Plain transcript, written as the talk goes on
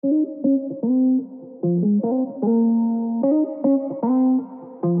Welcome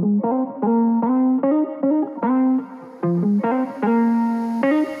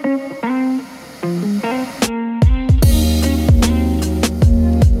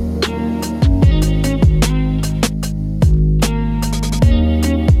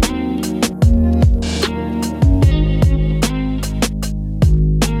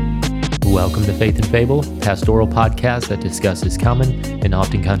to Faith and Fable, a pastoral podcast that discusses common and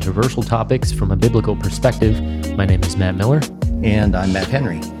often controversial topics from a biblical perspective. My name is Matt Miller. And I'm Matt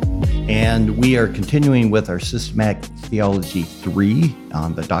Henry. And we are continuing with our Systematic Theology 3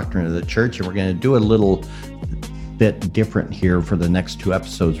 on the doctrine of the church. And we're going to do a little bit different here for the next two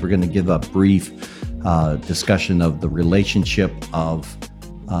episodes. We're going to give a brief discussion of the relationship of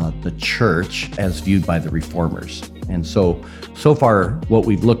the church as viewed by the reformers. And so far, what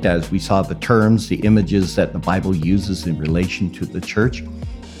we've looked at is we saw the terms, the images that the Bible uses in relation to the church.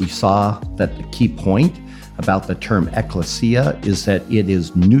 We saw that the key point about the term ecclesia is that it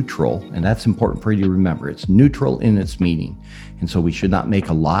is neutral, and that's important for you to remember. It's neutral in its meaning. And so we should not make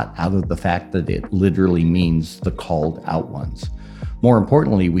a lot out of the fact that it literally means the called out ones. More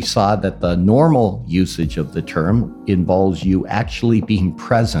importantly, we saw that the normal usage of the term involves you actually being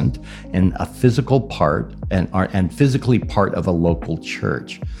present in a physical part and physically part of a local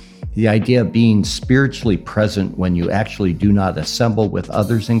church. The idea of being spiritually present when you actually do not assemble with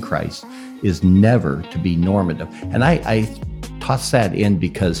others in Christ is never to be normative. And I toss that in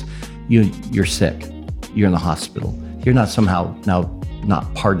because you're sick, you're in the hospital, you're not somehow now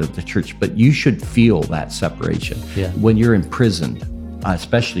not part of the church, but you should feel that separation. Yeah. When you're imprisoned,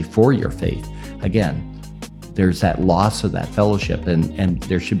 especially for your faith, again, there's that loss of that fellowship, and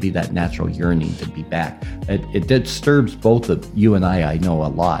there should be that natural yearning to be back. It disturbs both of you and I know a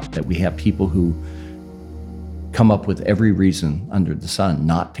lot, that we have people who come up with every reason under the sun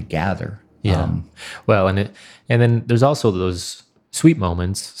not to gather. Yeah. Well, and then there's also those sweet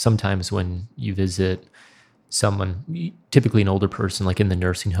moments sometimes when you visit someone, typically an older person, like in the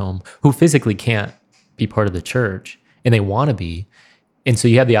nursing home, who physically can't be part of the church, and they want to be. And so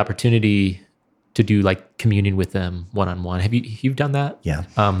you have the opportunity to do like communion with them one-on-one. Have you've done that? Yeah.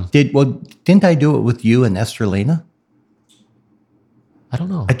 Didn't I do it with you and Esther Lena? I don't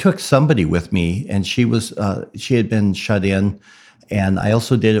know. I took somebody with me, and she had been shut in. And I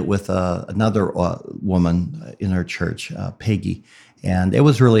also did it with another woman in our church, Peggy. And it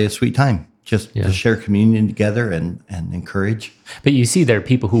was really a sweet time, just to share communion together and encourage. But you see, there are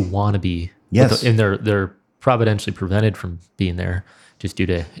people who want to be, yes, and they're providentially prevented from being there just due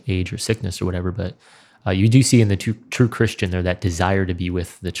to age or sickness or whatever. But you do see in the true Christian there that desire to be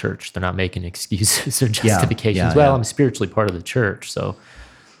with the church. They're not making excuses or justifications. I'm spiritually part of the church, so.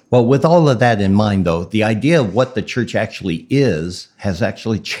 Well, with all of that in mind, though, the idea of what the church actually is has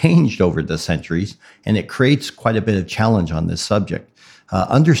actually changed over the centuries, and it creates quite a bit of challenge on this subject.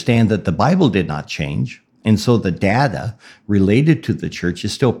 Understand that the Bible did not change, and so the data related to the church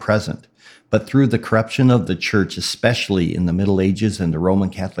is still present. But through the corruption of the church, especially in the Middle Ages and the Roman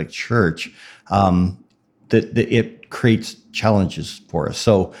Catholic Church, it creates challenges for us.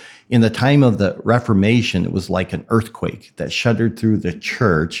 So in the time of the Reformation, it was like an earthquake that shuddered through the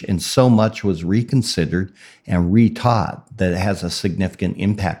church, and so much was reconsidered and retaught that it has a significant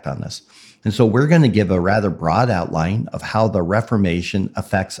impact on us. And so we're going to give a rather broad outline of how the Reformation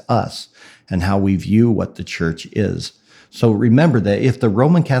affects us and how we view what the church is. So remember that if the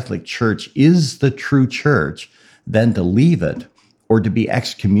Roman Catholic Church is the true church, then to leave it or to be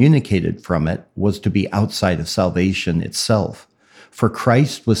excommunicated from it was to be outside of salvation itself. For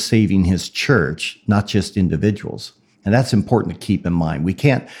Christ was saving his church, not just individuals. And that's important to keep in mind. We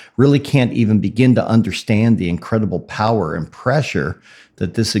can't even begin to understand the incredible power and pressure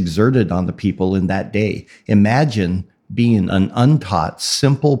that this exerted on the people in that day. Imagine being an untaught,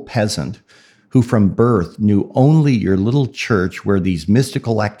 simple peasant who from birth knew only your little church where these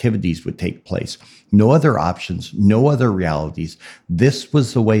mystical activities would take place. No other options, no other realities. This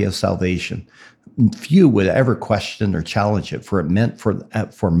was the way of salvation. Few would ever question or challenge it, for it meant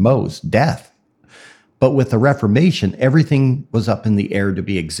for most death. But with the Reformation, everything was up in the air to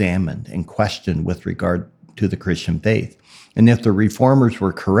be examined and questioned with regard to the Christian faith. And if the reformers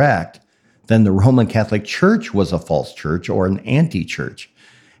were correct, then the Roman Catholic Church was a false church or an anti-church.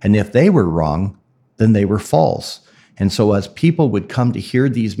 And if they were wrong, then they were false. And so as people would come to hear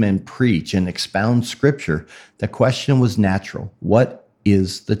these men preach and expound scripture, the question was natural. What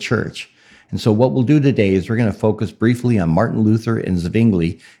is the church? And so what we'll do today is we're going to focus briefly on Martin Luther and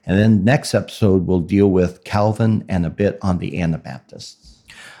Zwingli, and then next episode we'll deal with Calvin and a bit on the Anabaptists.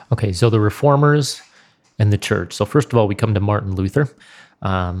 Okay, so the Reformers and the church. So first of all, we come to Martin Luther.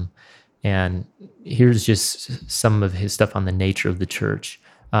 And here's just some of his stuff on the nature of the church.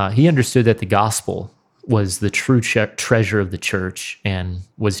 He understood that the gospel was the true treasure of the church and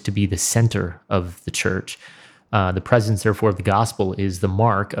was to be the center of the church. The presence, therefore, of the gospel is the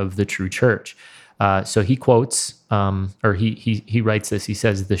mark of the true church. So he quotes, or he writes this. He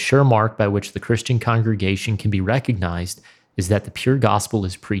says, "The sure mark by which the Christian congregation can be recognized is that the pure gospel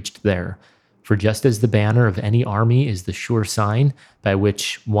is preached there. For just as the banner of any army is the sure sign by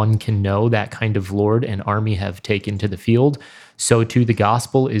which one can know that kind of lord and army have taken to the field, so too the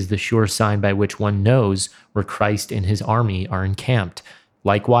gospel is the sure sign by which one knows where Christ and his army are encamped.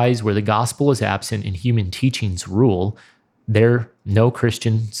 Likewise, where the gospel is absent and human teachings rule, there no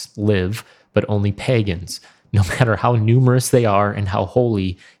Christians live, but only pagans, no matter how numerous they are and how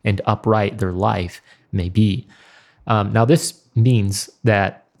holy and upright their life may be." Now, this means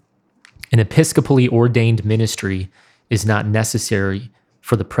that an episcopally ordained ministry is not necessary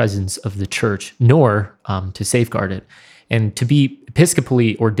for the presence of the church, nor to safeguard it. And to be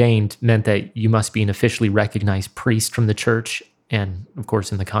episcopally ordained meant that you must be an officially recognized priest from the church, and of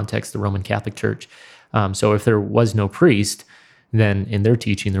course, in the context, the Roman Catholic Church. So if there was no priest, then in their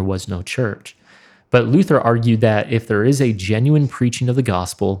teaching, there was no church. But Luther argued that if there is a genuine preaching of the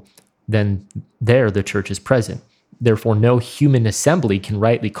gospel, then there the church is present. Therefore, no human assembly can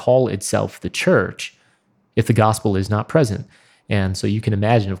rightly call itself the church if the gospel is not present. And so you can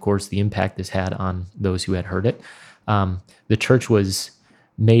imagine, of course, the impact this had on those who had heard it. The church was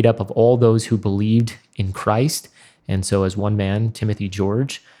made up of all those who believed in Christ. And so as one man, Timothy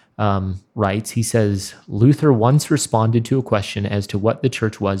George, writes, he says, "Luther once responded to a question as to what the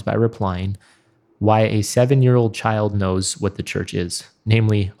church was by replying, 'Why, a 7-year-old child knows what the church is,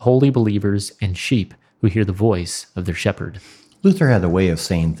 namely holy believers and sheep who hear the voice of their shepherd.'" Luther had a way of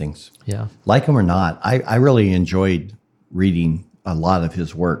saying things. Yeah. Like him or not, I really enjoyed reading a lot of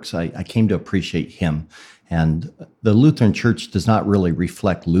his works. I came to appreciate him. And the Lutheran Church does not really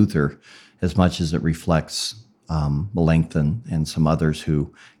reflect Luther as much as it reflects Melanchthon and some others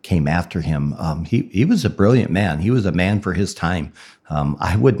who came after him. He was a brilliant man. He was a man for his time.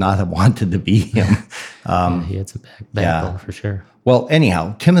 I would not have wanted to be him. He had some backbone for sure. Well,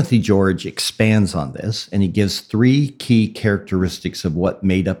 anyhow, Timothy George expands on this, and he gives 3 key characteristics of what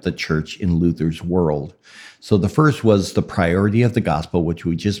made up the church in Luther's world. So the first was the priority of the gospel, which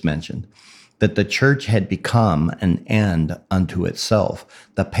we just mentioned, that the church had become an end unto itself.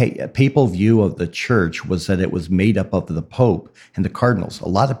 The papal view of the church was that it was made up of the Pope and the cardinals. A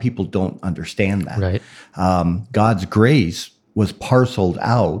lot of people don't understand that. Right. God's grace was parceled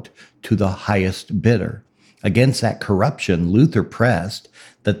out to the highest bidder. Against that corruption, Luther pressed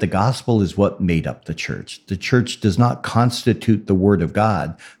that the gospel is what made up the church. The church does not constitute the word of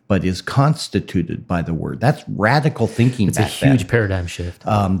God, but is constituted by the word. That's radical thinking. It's a huge paradigm shift.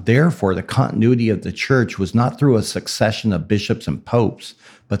 Therefore, the continuity of the church was not through a succession of bishops and popes,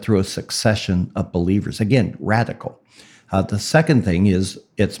 but through a succession of believers. Again, radical. The second thing is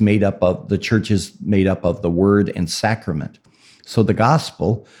the church is made up of the word and sacrament. So the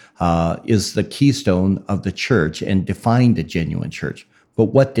gospel is the keystone of the church and defined a genuine church.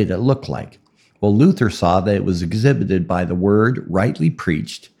 But what did it look like? Well, Luther saw that it was exhibited by the word rightly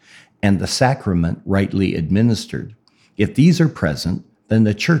preached and the sacrament rightly administered. If these are present, then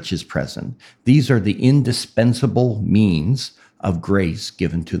the church is present. These are the indispensable means of grace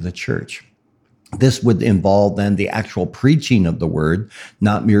given to the church. This would involve then the actual preaching of the word,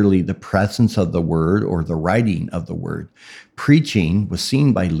 not merely the presence of the word or the writing of the word. Preaching was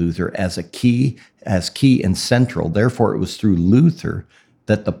seen by Luther as key and central. Therefore, it was through Luther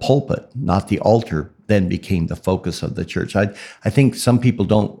that the pulpit, not the altar, then became the focus of the church. I think some people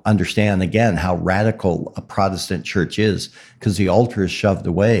don't understand, again, how radical a Protestant church is, because the altar is shoved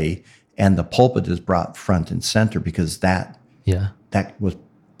away and the pulpit is brought front and center, because that was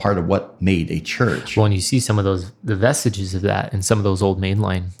part of what made a church. Well, and you see some of the vestiges of that in some of those old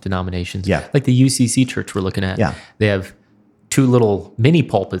mainline denominations. Yeah. Like the UCC church we're looking at. Yeah. They have 2 little mini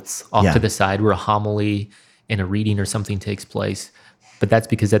pulpits off to the side where a homily and a reading or something takes place. But that's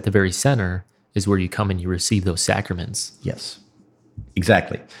because at the very center is where you come and you receive those sacraments. Yes,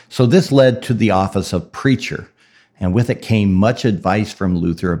 exactly. So this led to the office of preacher. And with it came much advice from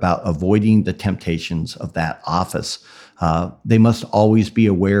Luther about avoiding the temptations of that office. They must always be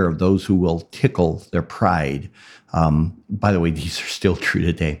aware of those who will tickle their pride. By the way, these are still true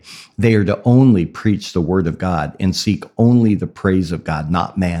today. They are to only preach the word of God and seek only the praise of God,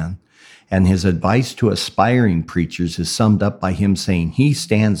 not man. And his advice to aspiring preachers is summed up by him saying, he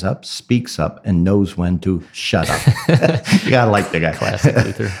stands up, speaks up, and knows when to shut up. You gotta like the guy. Classic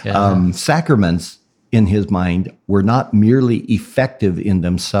Luther. Yeah. Sacraments in his mind were not merely effective in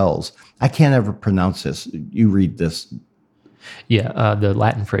themselves. I can't ever pronounce this. You read this. Yeah, the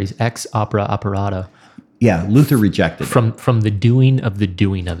Latin phrase ex opera operata. Yeah, Luther rejected it. From the doing of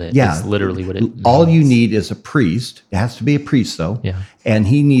it. Yeah. Is literally what it means. All you need is a priest. It has to be a priest, though. Yeah. And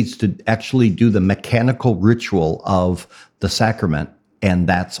he needs to actually do the mechanical ritual of the sacrament. And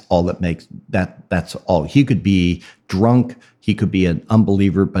that's all that makes that's all. He could be drunk. He could be an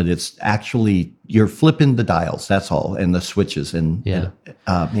unbeliever, but it's actually, you're flipping the dials. That's all. And the switches. And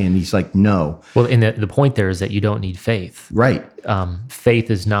he's like, no. Well, and the point there is that you don't need faith. Right. Faith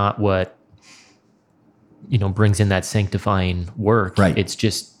is not what, brings in that sanctifying work. Right. It's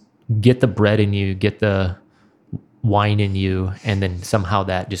just get the bread in you, get the wine in you, and then somehow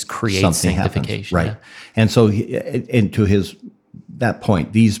that just creates Something sanctification. Happens. Right. And so, and to that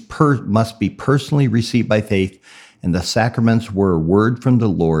point, these must be personally received by faith, and the sacraments were a word from the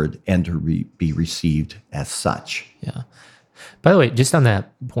Lord and to be received as such. Yeah. By the way, just on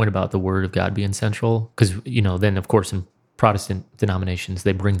that point about the word of God being central, because, then of course in Protestant denominations,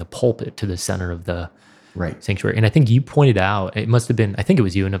 they bring the pulpit to the center of the sanctuary. And I think you pointed out, it must have been, I think it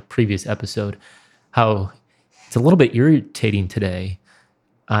was you in a previous episode, how it's a little bit irritating today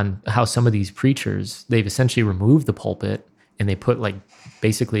on how some of these preachers, they've essentially removed the pulpit and they put like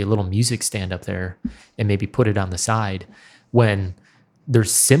basically a little music stand up there and maybe put it on the side when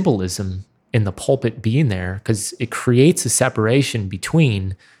there's symbolism in the pulpit being there, because it creates a separation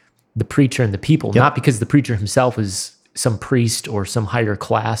between the preacher and the people, Yep. not because the preacher himself is some priest or some higher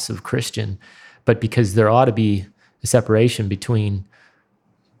class of Christian, but because there ought to be a separation between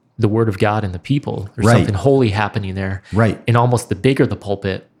the word of God and the people. There's something holy happening there. Right. And almost the bigger the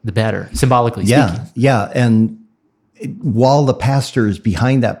pulpit, the better, symbolically speaking. Yeah. And while the pastor is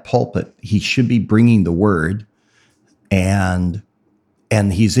behind that pulpit, he should be bringing the word, and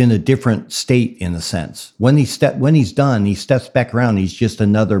he's in a different state in a sense. When he's done, he steps back around. He's just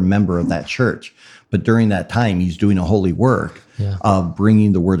another member of that church. But during that time, he's doing a holy work of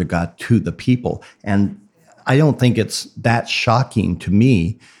bringing the word of God to the people. And I don't think it's that shocking to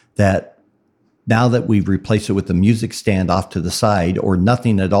me that now that we've replaced it with a music stand off to the side, or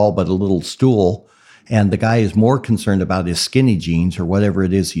nothing at all but a little stool, and the guy is more concerned about his skinny jeans or whatever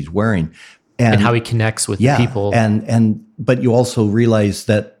it is he's wearing. And how he connects with the people. But you also realize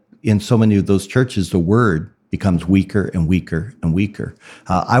that in so many of those churches, the word becomes weaker and weaker and weaker.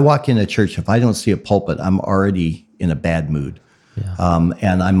 I walk in a church, if I don't see a pulpit, I'm already in a bad mood. Yeah.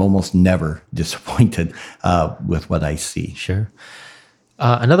 And I'm almost never disappointed with what I see. Sure.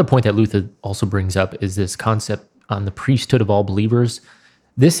 Another point that Luther also brings up is this concept on the priesthood of all believers.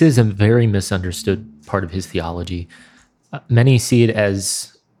 This is a very misunderstood part of his theology. Many see it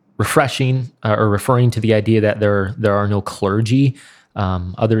as refreshing or referring to the idea that there are no clergy.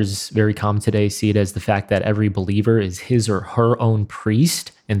 Others, very common today, see it as the fact that every believer is his or her own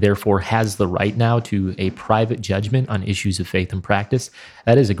priest and therefore has the right now to a private judgment on issues of faith and practice.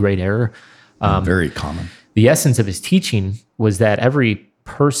 That is a great error. Very common. The essence of his teaching was that every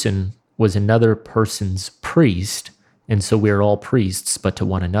person was another person's priest, and so we're all priests, but to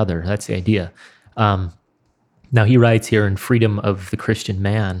one another. That's the idea. Now, he writes here in Freedom of the Christian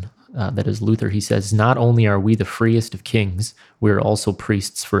Man, that is Luther, he says, "Not only are we the freest of kings, we are also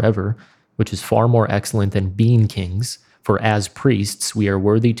priests forever, which is far more excellent than being kings. For as priests, we are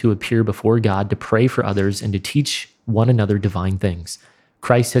worthy to appear before God, to pray for others, and to teach one another divine things.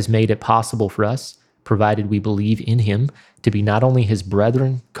 Christ has made it possible for us, provided we believe in him, to be not only his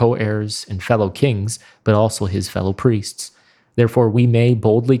brethren, co-heirs, and fellow kings, but also his fellow priests. Therefore, we may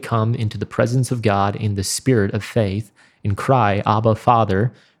boldly come into the presence of God in the spirit of faith and cry, Abba,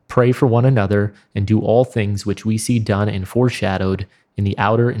 Father, pray for one another, and do all things which we see done and foreshadowed in the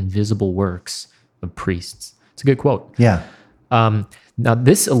outer and visible works of priests." It's a good quote. Yeah. Now,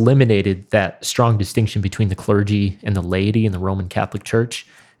 this eliminated that strong distinction between the clergy and the laity in the Roman Catholic Church,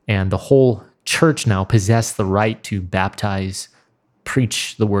 and the whole church now possessed the right to baptize,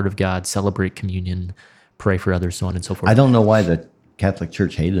 preach the word of God, celebrate communion, pray for others, so on and so forth. I don't know why the Catholic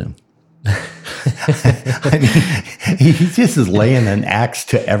Church hated him. I mean, he just is laying an axe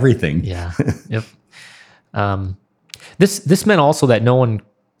to everything. Yeah. Yep. This meant also that no one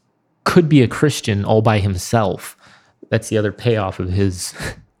could be a Christian all by himself. That's the other payoff of his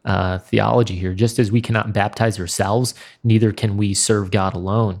theology here. Just as we cannot baptize ourselves, neither can we serve God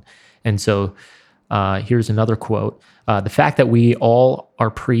alone. And so here's another quote. The fact that we all are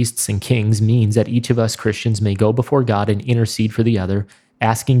priests and kings means that each of us Christians may go before God and intercede for the other,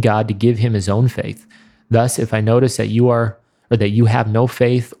 asking God to give him his own faith. Thus, if I notice that you have no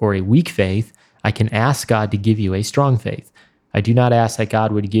faith or a weak faith, I can ask God to give you a strong faith. I do not ask that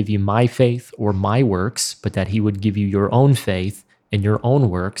God would give you my faith or my works, but that he would give you your own faith and your own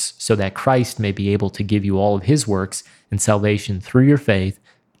works, so that Christ may be able to give you all of his works and salvation through your faith,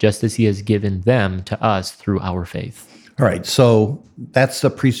 just as he has given them to us through our faith. All right, so that's the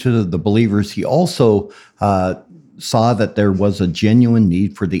priesthood of the believers. He also saw that there was a genuine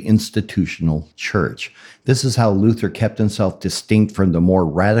need for the institutional church. This is how Luther kept himself distinct from the more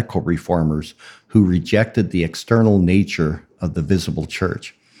radical reformers who rejected the external nature of the visible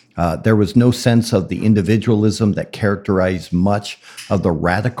church. There was no sense of the individualism that characterized much of the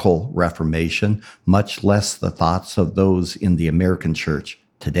radical Reformation, much less the thoughts of those in the American church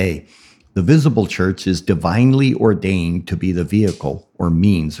today. The visible church is divinely ordained to be the vehicle or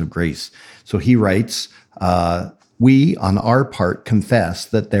means of grace. So he writes, we, on our part, confess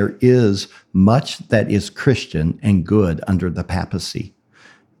that there is much that is Christian and good under the papacy.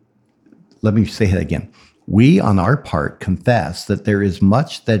 Let me say it again. We, on our part, confess that there is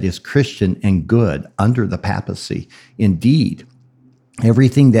much that is Christian and good under the papacy. Indeed,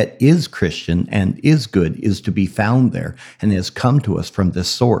 everything that is Christian and is good is to be found there and has come to us from this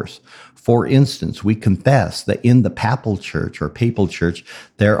source. For instance, we confess that in the papal church or papal church,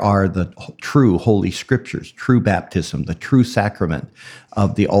 there are the true holy scriptures, true baptism, the true sacrament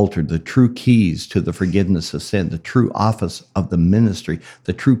of the altar, the true keys to the forgiveness of sin, the true office of the ministry,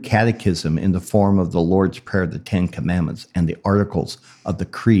 the true catechism in the form of the Lord's Prayer, the Ten Commandments, and the articles of the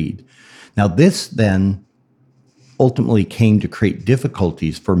Creed. Now, this then ultimately came to create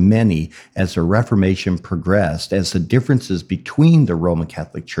difficulties for many as the Reformation progressed, as the differences between the Roman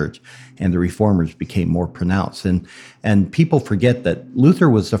Catholic Church and the Reformers became more pronounced. And people forget that Luther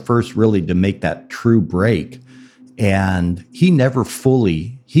was the first really to make that true break. And he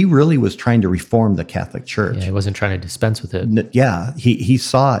really was trying to reform the Catholic Church. Yeah, he wasn't trying to dispense with it. Yeah, he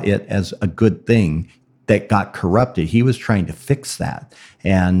saw it as a good thing that got corrupted. He was trying to fix that.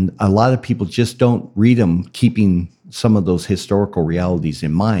 And a lot of people just don't read him keeping some of those historical realities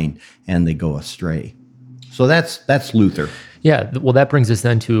in mind, and they go astray. So that's Luther. Yeah, well, that brings us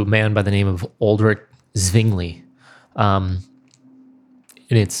then to a man by the name of Ulrich Zwingli. And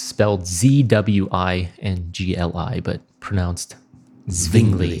it's spelled Z-W-I-N-G-L-I, but pronounced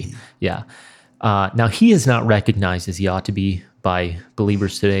Zwingli. Yeah. Now, he is not recognized as he ought to be by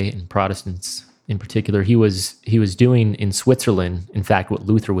believers today and Protestants in particular. He was doing in Switzerland, in fact, what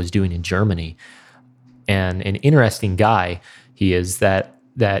Luther was doing in Germany. And an interesting guy he is that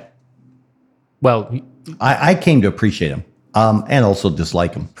I came to appreciate him and also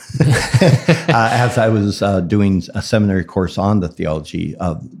dislike him. As I was doing a seminary course on the theology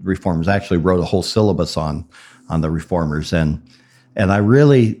of reformers, I actually wrote a whole syllabus on the reformers. And I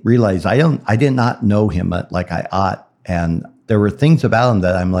really realized I did not know him like I ought. And there were things about him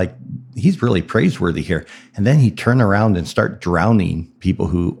that I'm like, he's really praiseworthy here. And then he turned around and start drowning people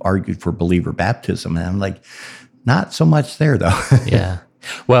who argued for believer baptism. And I'm like, not so much there, though. Yeah.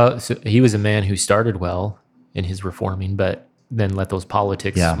 Well, so he was a man who started well in his reforming, but then let those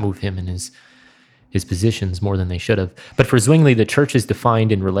politics move him in his positions more than they should have. But for Zwingli, the church is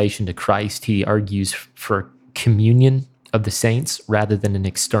defined in relation to Christ. He argues for communion of the saints rather than an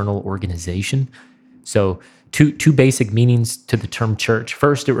external organization. So two basic meanings to the term church.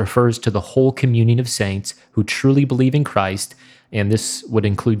 First, it refers to the whole communion of saints who truly believe in Christ, and this would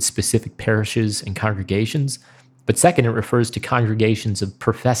include specific parishes and congregations. But second, it refers to congregations of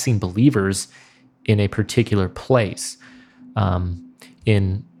professing believers in a particular place.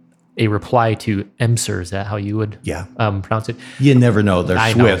 In a reply to Emser, is that how you would pronounce it? You never know.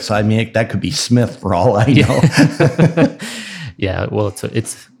 They're Swiss. I mean, that could be Smith for all I know. Yeah, well,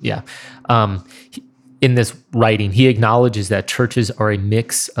 it's in this writing, he acknowledges that churches are a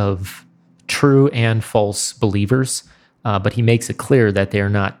mix of true and false believers, but he makes it clear that they are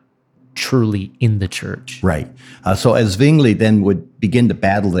not truly in the church. Right. So as Zwingli then would begin to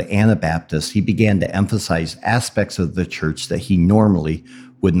battle the Anabaptists, he began to emphasize aspects of the church that he normally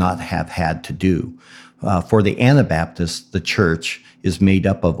would not have had to do. For the Anabaptists, the church is made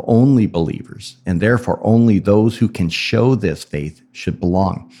up of only believers, and therefore only those who can show this faith should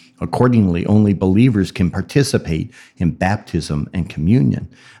belong. Accordingly, only believers can participate in baptism and communion.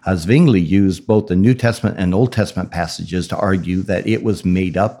 Zwingli used both the New Testament and Old Testament passages to argue that it was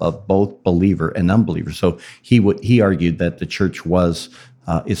made up of both believer and unbeliever. So he argued that the church was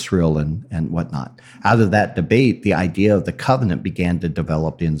Israel and whatnot. Out of that debate, the idea of the covenant began to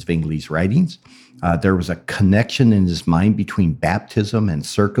develop in Zwingli's writings. There was a connection in his mind between baptism and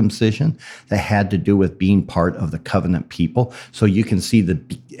circumcision that had to do with being part of the covenant people. So you can see the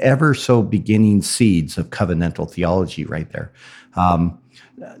ever so beginning seeds of covenantal theology right there.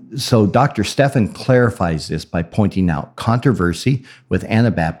 So Dr. Steffen clarifies this by pointing out controversy with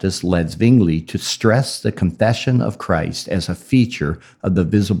Anabaptists led Zwingli to stress the confession of Christ as a feature of the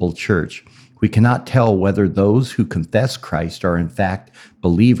visible church. We cannot tell whether those who confess Christ are in fact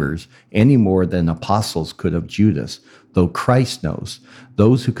believers any more than apostles could of Judas, though Christ knows.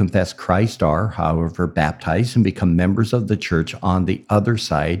 Those who confess Christ are, however, baptized and become members of the church on the other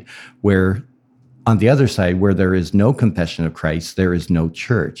side where there is no confession of Christ, there is no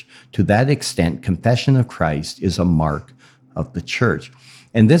church. To that extent, confession of Christ is a mark of the church.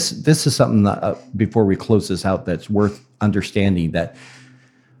 And this is something that, before we close this out, that's worth understanding, that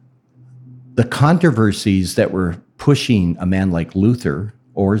the controversies that were pushing a man like Luther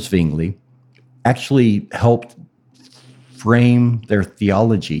or Zwingli actually helped frame their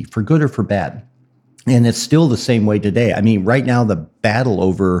theology for good or for bad. And it's still the same way today. I mean, right now, the battle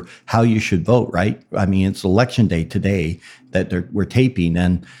over how you should vote, right? I mean, it's election day today that we're taping,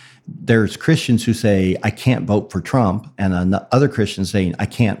 and there's Christians who say, I can't vote for Trump, and other Christians saying, I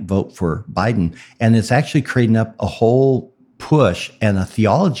can't vote for Biden. And it's actually creating up a whole push, and a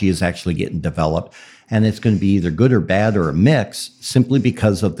theology is actually getting developed. And it's going to be either good or bad or a mix, simply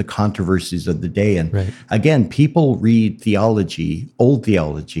because of the controversies of the day. And right. Again, people read theology, old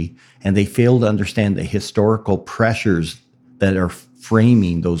theology, and they fail to understand the historical pressures that are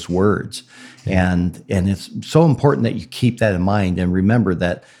framing those words. Yeah. And it's so important that you keep that in mind and remember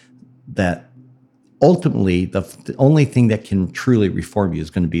that ultimately the only thing that can truly reform you is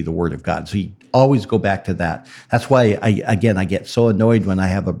going to be the Word of God. So you always go back to that. That's why I get so annoyed when I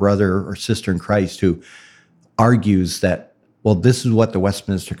have a brother or sister in Christ who argues that, well, this is what the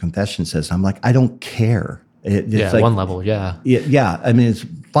Westminster Confession says. I'm like, I don't care. It's like, one level, yeah. Yeah, I mean, it's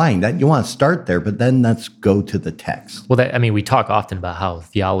fine. That you want to start there, but then let's go to the text. Well, we talk often about how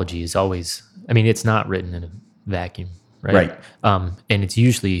theology is always, it's not written in a vacuum, right? And it's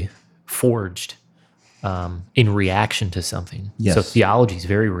usually forged in reaction to something. Yes. So theology is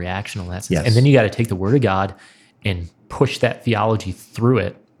very reactional in that sense. Yes. And then you got to take the Word of God and push that theology through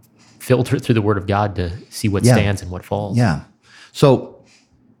it, filter it through the Word of God to see what stands and what falls. Yeah. So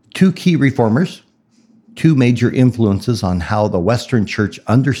 2 key reformers, 2 major influences on how the Western Church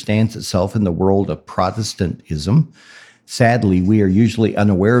understands itself in the world of Protestantism. Sadly, we are usually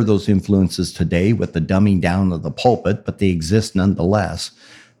unaware of those influences today with the dumbing down of the pulpit, but they exist nonetheless.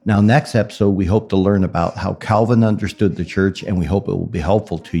 Now, next episode, we hope to learn about how Calvin understood the church, and we hope it will be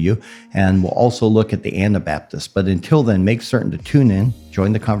helpful to you. And we'll also look at the Anabaptists. But until then, make certain to tune in,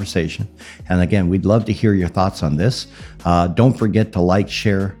 join the conversation. And again, we'd love to hear your thoughts on this. Don't forget to like,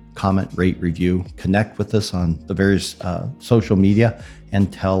 share, comment, rate, review, connect with us on the various social media,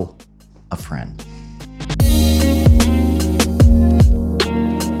 and tell a friend.